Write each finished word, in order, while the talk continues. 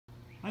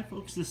Hi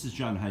folks, this is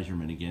John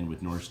Heiserman again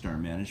with North Star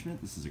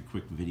Management. This is a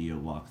quick video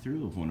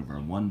walkthrough of one of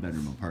our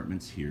one-bedroom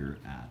apartments here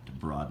at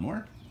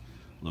Broadmoor,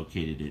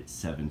 located at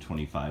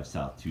 725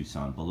 South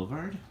Tucson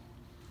Boulevard.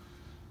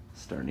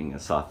 Starting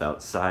us off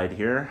outside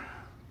here,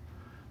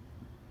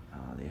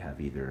 they have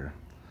either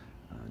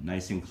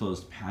nice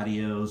enclosed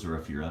patios, or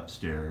if you're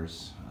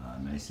upstairs,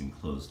 nice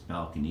enclosed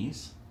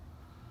balconies,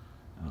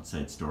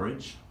 outside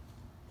storage.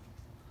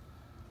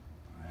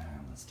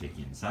 And let's take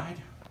you inside.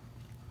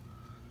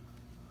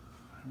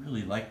 I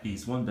really like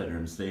these one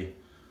bedrooms. They're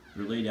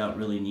laid out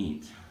really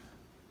neat.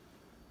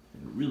 A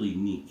really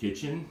neat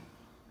kitchen.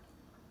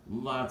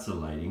 Lots of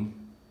lighting.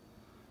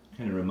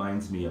 Kind of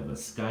reminds me of a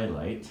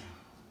skylight.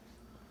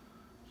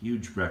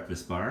 Huge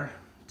breakfast bar.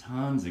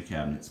 Tons of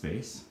cabinet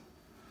space.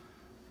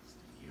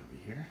 Sticky over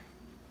here.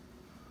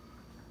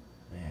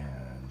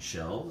 And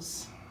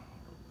shelves.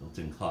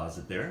 Built-in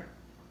closet there.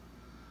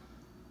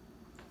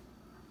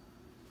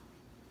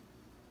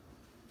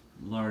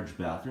 Large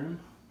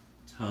bathroom.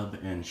 Tub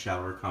and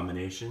shower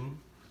combination,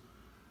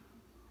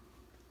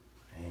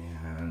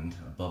 and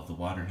above the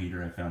water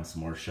heater I found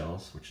some more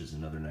shelves, which is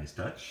another nice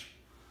touch.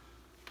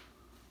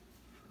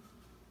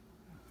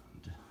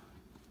 And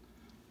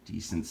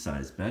decent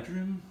sized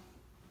bedroom.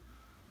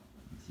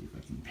 Let's see if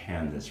I can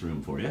pan this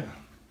room for you.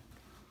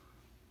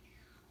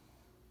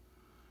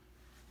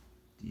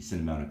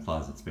 Decent amount of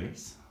closet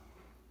space.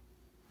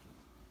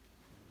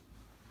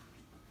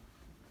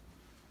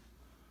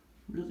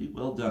 Really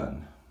well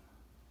done.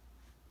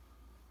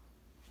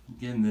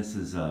 Again, this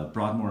is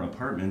Broadmoor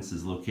Apartments,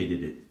 is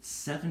located at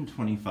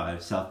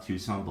 725 South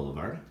Tucson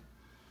Boulevard.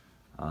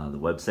 The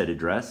website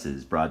address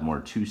is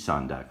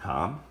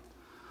broadmoortucson.com,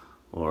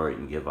 or you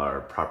can give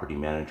our property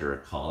manager a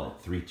call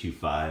at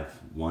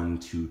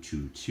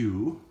 325-1222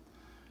 to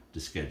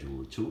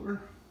schedule a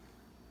tour.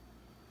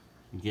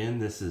 Again,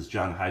 this is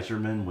John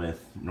Heiserman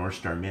with North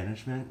Star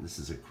Management. This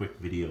is a quick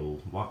video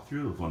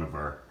walkthrough of one of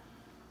our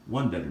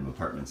one-bedroom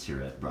apartments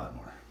here at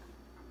Broadmoor.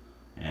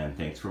 And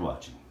thanks for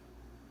watching.